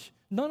knowledge,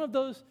 none of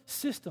those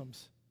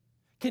systems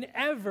can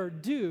ever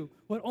do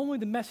what only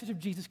the message of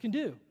Jesus can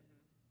do.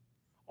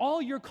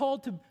 All you're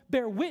called to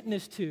bear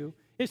witness to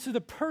is to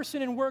the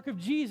person and work of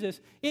Jesus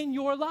in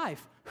your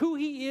life, who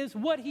he is,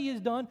 what he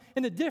has done,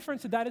 and the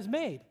difference that has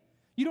made.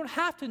 You don't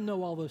have to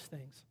know all those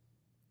things.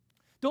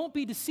 Don't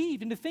be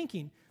deceived into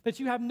thinking that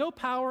you have no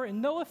power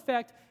and no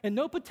effect and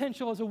no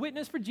potential as a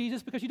witness for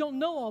Jesus because you don't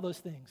know all those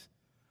things.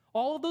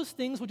 All of those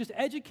things will just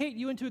educate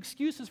you into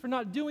excuses for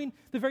not doing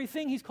the very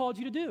thing he's called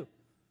you to do.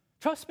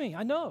 Trust me,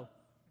 I know.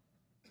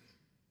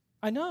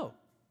 I know.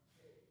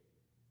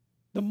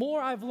 The more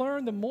I've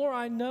learned, the more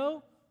I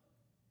know,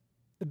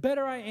 the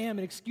better I am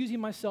at excusing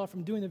myself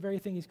from doing the very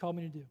thing he's called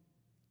me to do.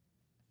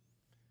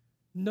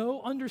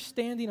 No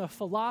understanding of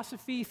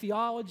philosophy,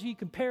 theology,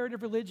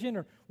 comparative religion,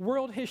 or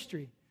world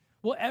history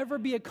will ever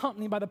be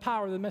accompanied by the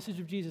power the message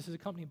of Jesus is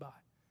accompanied by.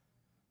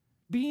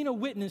 Being a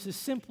witness is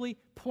simply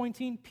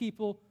pointing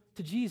people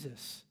to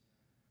Jesus.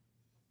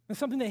 And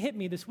something that hit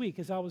me this week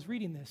as I was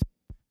reading this,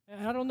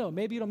 and I don't know,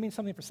 maybe it'll mean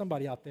something for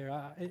somebody out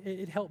there.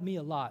 It helped me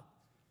a lot.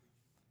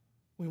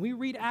 When we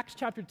read Acts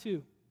chapter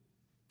 2,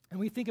 and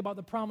we think about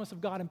the promise of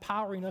God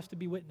empowering us to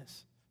be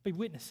witness, be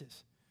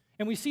witnesses.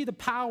 And we see the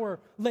power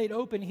laid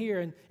open here,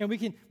 and we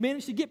can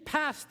manage to get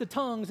past the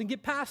tongues and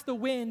get past the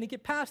wind and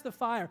get past the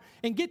fire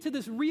and get to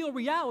this real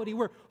reality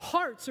where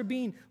hearts are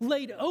being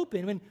laid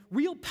open, when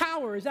real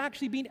power is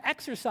actually being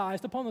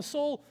exercised upon the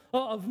soul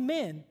of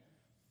men.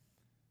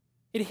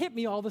 It hit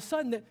me all of a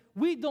sudden that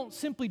we don't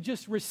simply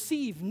just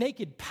receive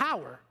naked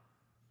power.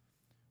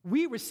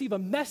 We receive a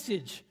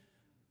message.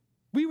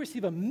 We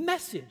receive a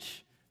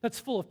message that's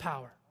full of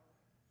power.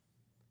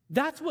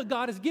 That's what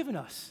God has given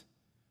us.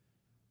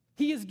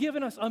 He has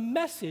given us a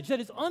message that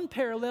is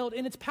unparalleled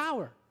in its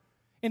power.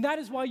 And that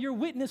is why your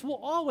witness will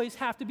always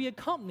have to be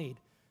accompanied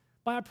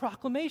by a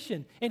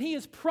proclamation. And He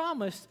has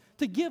promised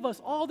to give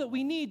us all that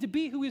we need to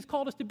be who He has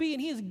called us to be.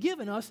 And He has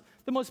given us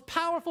the most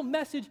powerful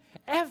message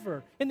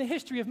ever in the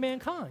history of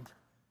mankind.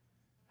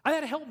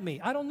 That helped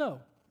me. I don't know.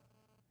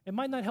 It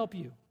might not help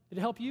you. Did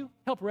it help you?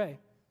 Help Ray.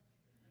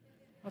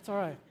 That's all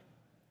right.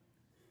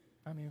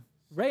 I mean,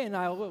 Ray and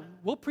I,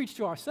 we'll preach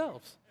to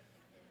ourselves.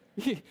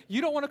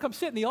 You don't want to come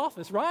sit in the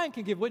office. Ryan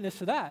can give witness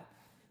to that.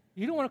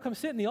 You don't want to come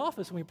sit in the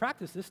office when we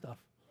practice this stuff.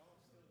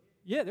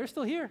 Yeah, they're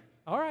still here.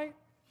 All right.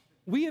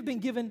 We have been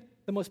given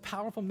the most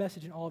powerful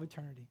message in all of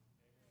eternity.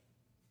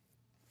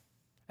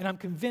 And I'm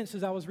convinced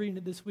as I was reading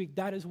it this week,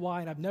 that is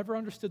why, and I've never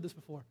understood this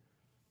before,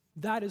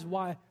 that is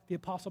why the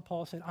Apostle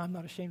Paul said, I'm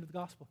not ashamed of the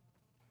gospel.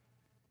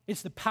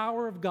 It's the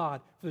power of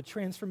God for the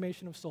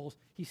transformation of souls.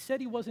 He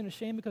said he wasn't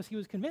ashamed because he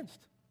was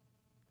convinced.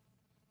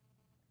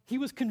 He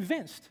was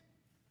convinced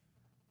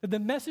that the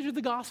message of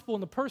the gospel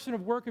and the person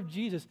and work of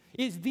Jesus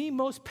is the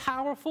most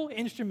powerful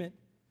instrument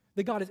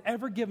that God has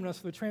ever given us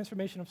for the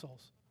transformation of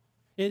souls.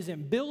 It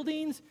isn't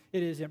buildings,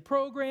 it isn't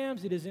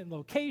programs, it isn't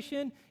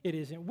location, it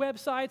isn't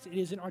websites, it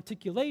isn't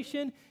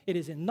articulation, it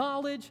isn't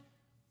knowledge.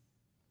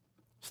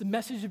 It's the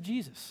message of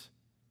Jesus.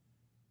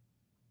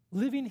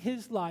 Living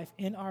His life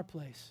in our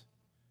place,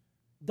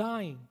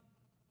 dying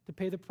to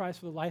pay the price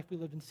for the life we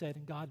lived and said,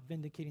 and God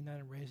vindicating that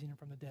and raising Him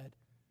from the dead.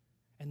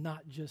 And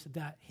not just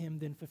that, Him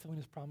then fulfilling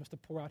His promise to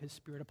pour out His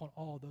Spirit upon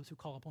all those who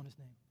call upon His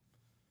name.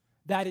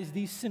 That is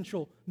the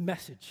central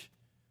message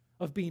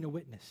of being a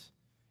witness.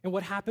 And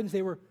what happens,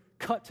 they were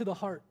cut to the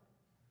heart.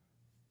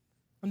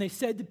 And they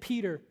said to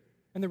Peter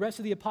and the rest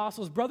of the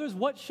apostles, brothers,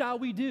 what shall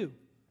we do?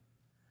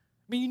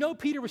 I mean, you know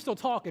Peter was still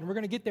talking. We're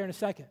going to get there in a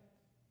second.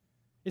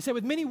 It said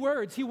with many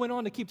words, he went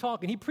on to keep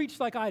talking. He preached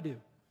like I do.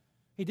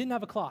 He didn't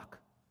have a clock.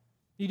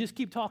 He just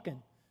keep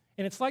talking.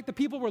 And it's like the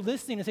people were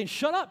listening and saying,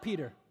 shut up,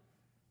 Peter.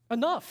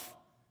 Enough.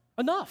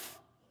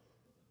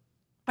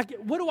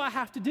 What do I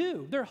have to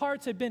do? Their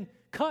hearts had been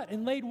cut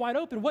and laid wide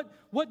open.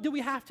 What do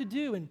we have to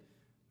do? And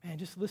man,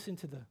 just listen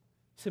to the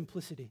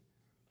simplicity.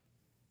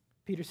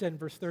 Peter said in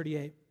verse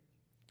 38,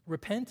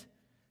 repent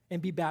and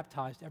be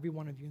baptized, every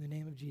one of you, in the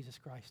name of Jesus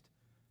Christ,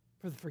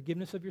 for the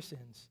forgiveness of your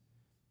sins,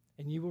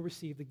 and you will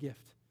receive the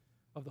gift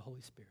of the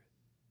Holy Spirit.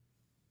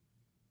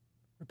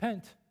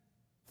 Repent.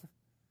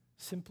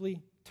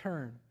 Simply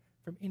turn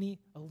from any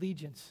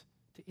allegiance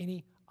to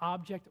any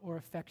object or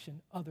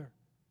affection other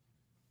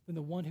than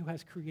the one who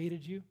has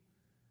created you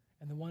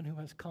and the one who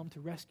has come to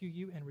rescue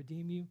you and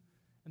redeem you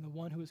and the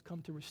one who has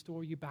come to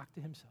restore you back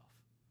to Himself.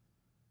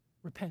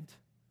 Repent.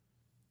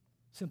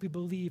 Simply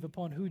believe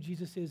upon who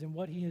Jesus is and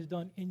what He has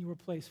done in your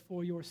place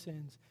for your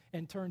sins,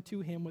 and turn to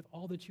Him with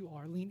all that you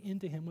are. Lean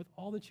into Him with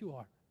all that you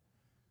are.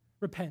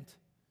 Repent.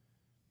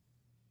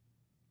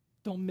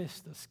 Don't miss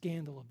the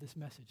scandal of this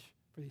message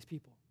for these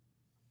people.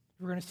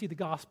 We're going to see the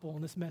gospel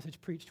and this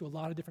message preached to a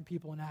lot of different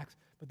people in Acts,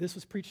 but this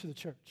was preached to the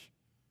church.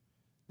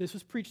 This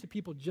was preached to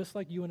people just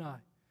like you and I.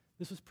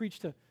 This was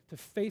preached to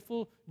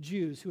faithful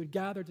Jews who had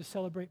gathered to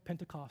celebrate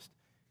Pentecost.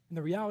 And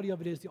the reality of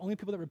it is the only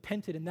people that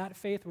repented in that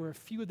faith were a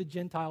few of the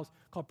Gentiles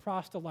called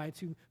proselytes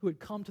who had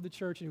come to the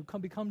church and who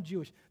had become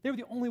Jewish. They were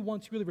the only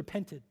ones who really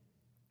repented.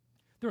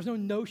 There was no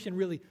notion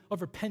really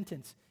of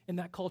repentance in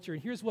that culture.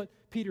 And here's what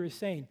Peter is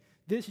saying.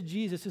 This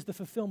Jesus is the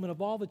fulfillment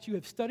of all that you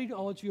have studied,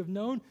 all that you have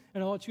known,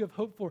 and all that you have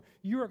hoped for.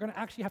 You are going to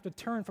actually have to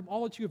turn from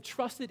all that you have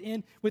trusted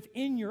in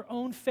within your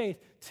own faith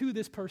to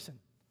this person.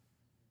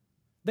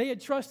 They had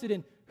trusted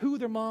in who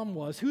their mom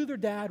was, who their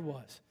dad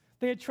was.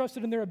 They had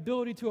trusted in their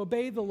ability to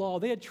obey the law.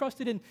 They had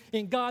trusted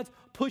in God's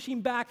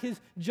pushing back His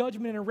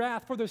judgment and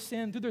wrath for their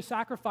sin through their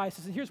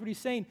sacrifices. And here's what He's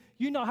saying.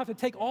 You now have to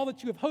take all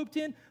that you have hoped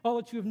in, all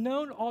that you have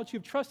known, all that you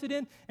have trusted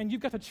in, and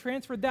you've got to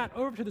transfer that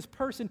over to this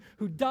person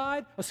who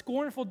died a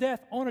scornful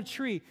death on a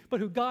tree, but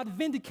who God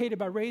vindicated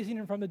by raising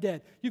Him from the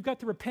dead. You've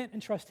got to repent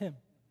and trust Him.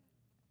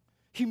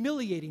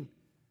 Humiliating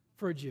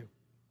for a Jew.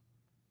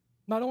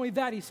 Not only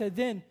that, He said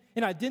then,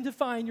 in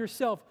identifying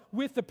yourself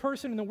with the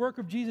person and the work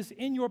of Jesus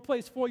in your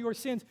place for your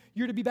sins,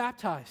 you're to be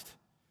baptized.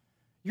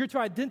 You're to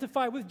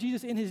identify with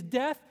Jesus in His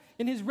death,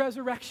 in His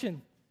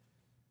resurrection.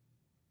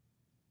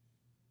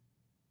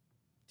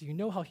 Do you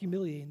know how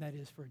humiliating that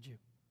is for a Jew?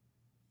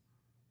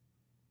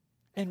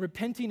 And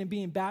repenting and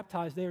being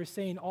baptized, they are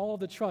saying all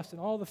the trust and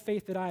all the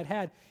faith that I had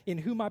had in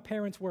who my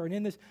parents were and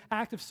in this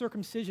act of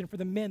circumcision for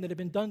the men that had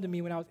been done to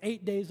me when I was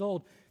 8 days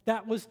old.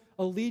 That was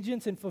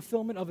allegiance and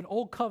fulfillment of an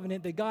old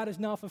covenant that God has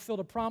now fulfilled,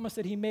 a promise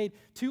that he made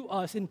to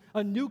us in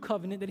a new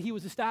covenant that he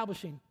was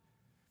establishing.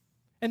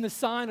 And the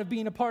sign of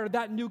being a part of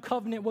that new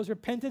covenant was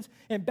repentance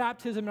and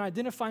baptism and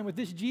identifying with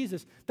this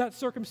Jesus. That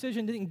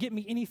circumcision didn't get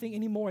me anything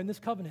anymore in this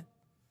covenant.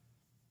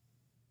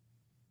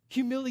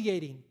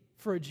 Humiliating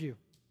for a Jew.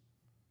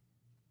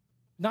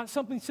 Not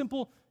something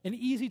simple and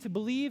easy to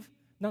believe,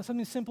 not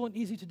something simple and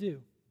easy to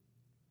do,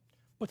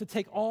 but to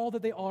take all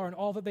that they are and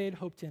all that they had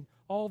hoped in,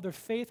 all their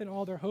faith and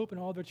all their hope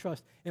and all their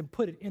trust, and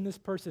put it in this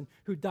person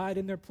who died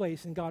in their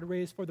place and God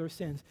raised for their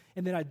sins,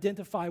 and then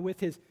identify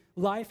with his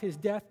life, his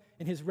death,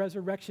 and his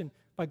resurrection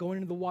by going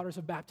into the waters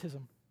of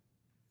baptism.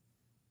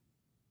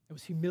 It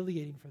was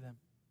humiliating for them.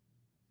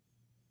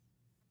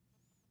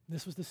 And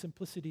this was the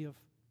simplicity of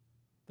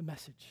the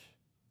message.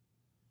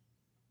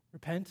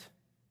 Repent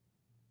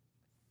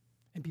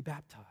and be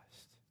baptized.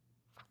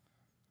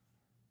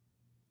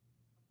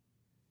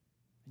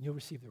 And you'll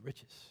receive the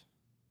riches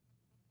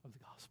of the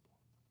gospel.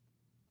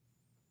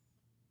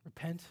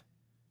 Repent,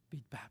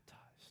 be baptized,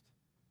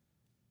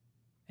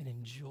 and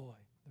enjoy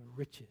the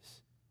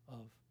riches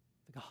of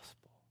the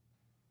gospel.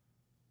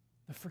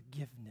 The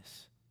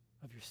forgiveness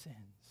of your sins.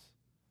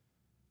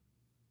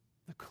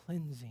 The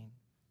cleansing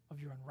of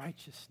your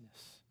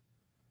unrighteousness.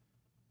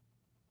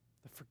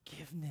 The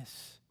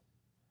forgiveness.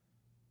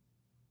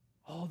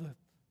 All the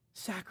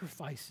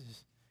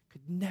sacrifices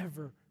could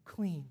never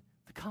clean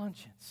the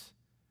conscience.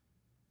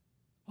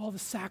 All the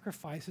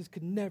sacrifices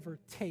could never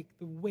take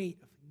the weight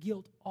of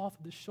guilt off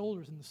of the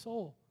shoulders and the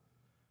soul.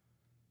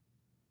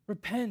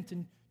 Repent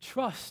and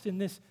trust in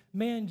this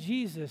man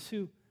Jesus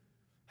who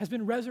has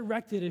been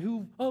resurrected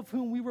and of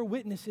whom we were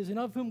witnesses and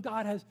of whom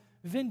God has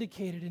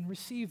vindicated, and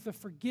receive the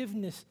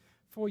forgiveness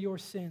for your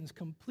sins,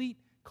 complete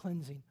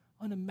cleansing,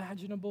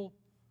 unimaginable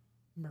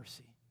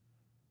mercy.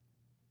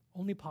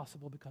 Only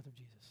possible because of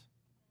Jesus.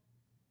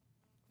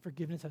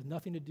 Forgiveness has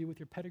nothing to do with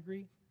your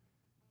pedigree,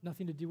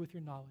 nothing to do with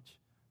your knowledge,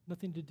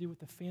 nothing to do with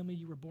the family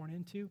you were born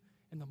into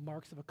and the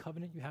marks of a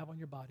covenant you have on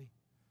your body.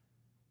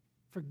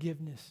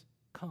 Forgiveness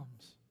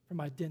comes from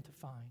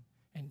identifying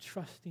and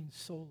trusting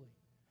solely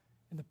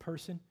in the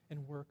person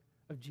and work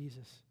of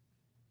Jesus.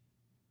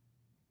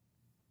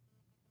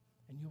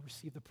 And you'll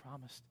receive the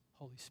promised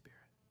Holy Spirit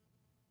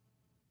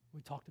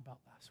we talked about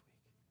last week.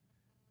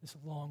 This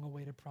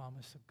long-awaited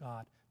promise of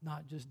God,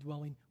 not just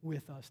dwelling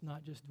with us,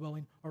 not just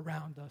dwelling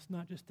around us,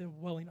 not just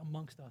dwelling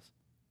amongst us,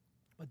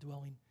 but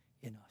dwelling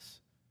in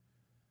us.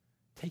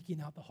 Taking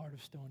out the heart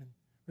of stone and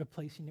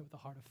replacing it with the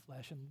heart of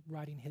flesh and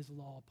writing his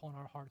law upon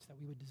our hearts that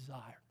we would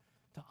desire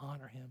to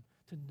honor him,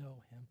 to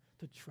know him,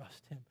 to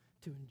trust him,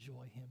 to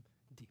enjoy him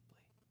deeply.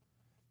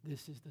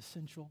 This is the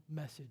central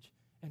message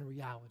and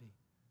reality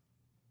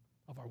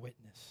of our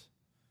witness.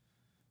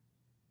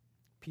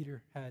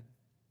 Peter had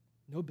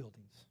no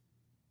buildings.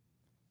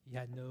 He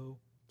had no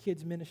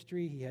kids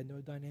ministry. He had no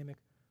dynamic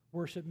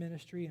worship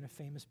ministry and a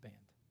famous band.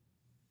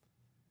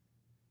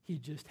 He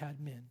just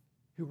had men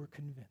who were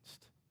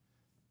convinced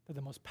that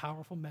the most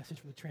powerful message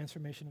for the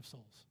transformation of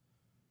souls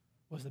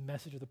was the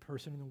message of the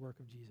person and the work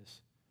of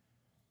Jesus.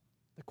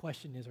 The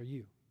question is, are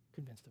you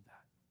convinced of that?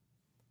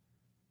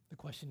 The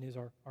question is,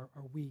 are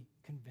we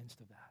convinced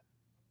of that?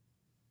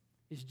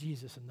 Is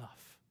Jesus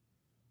enough?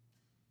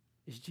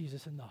 Is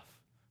Jesus enough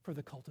for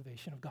the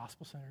cultivation of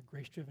gospel-centered,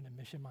 grace-driven, and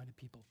mission-minded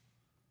people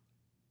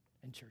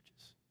and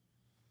churches?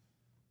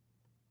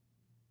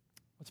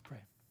 Let's pray.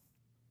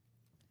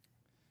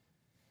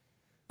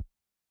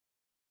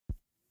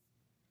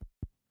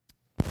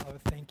 Father,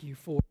 thank you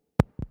for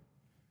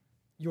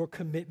your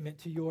commitment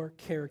to your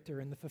character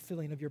and the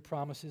fulfilling of your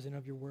promises and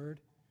of your word.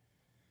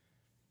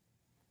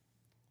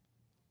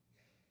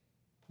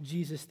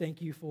 Jesus,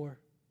 thank you for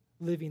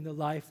living the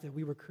life that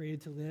we were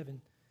created to live and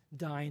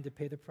dying to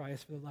pay the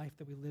price for the life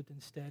that we lived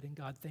instead. And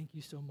God, thank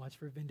you so much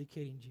for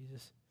vindicating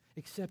Jesus,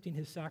 accepting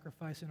his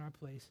sacrifice in our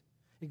place,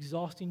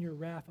 exhausting your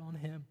wrath on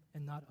him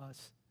and not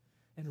us,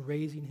 and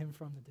raising him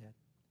from the dead.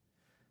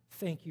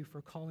 Thank you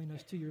for calling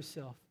us to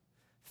yourself.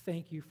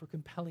 Thank you for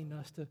compelling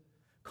us to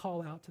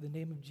call out to the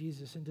name of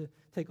Jesus and to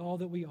take all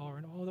that we are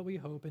and all that we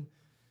hope and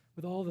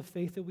with all the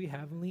faith that we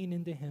have, lean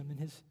into him and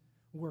his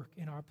work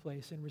in our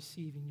place and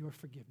receiving your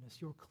forgiveness,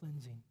 your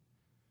cleansing.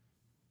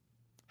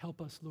 Help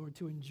us, Lord,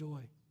 to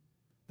enjoy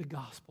the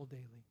gospel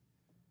daily.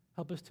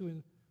 Help us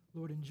to,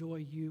 Lord,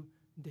 enjoy you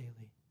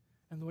daily.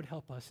 And Lord,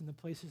 help us in the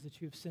places that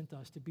you have sent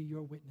us to be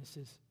your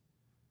witnesses,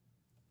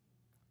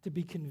 to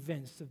be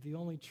convinced of the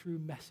only true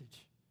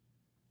message,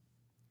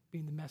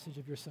 being the message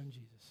of your Son,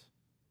 Jesus.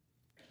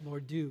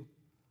 Lord, do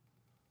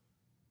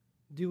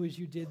as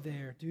you did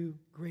there. Do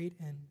great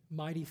and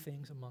mighty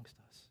things amongst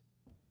us.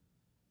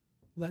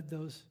 Let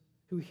those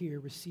who hear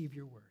receive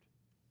your word.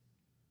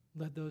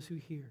 Let those who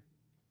hear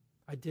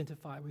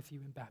identify with you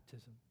in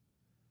baptism.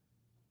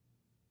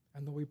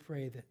 And Lord, we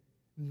pray that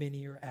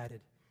many are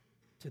added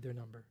to their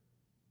number.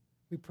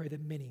 We pray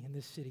that many in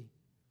this city,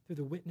 through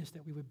the witness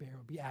that we would bear,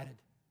 will be added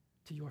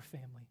to your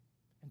family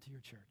and to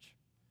your church.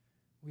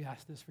 We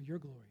ask this for your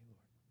glory,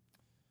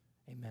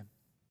 Lord. Amen.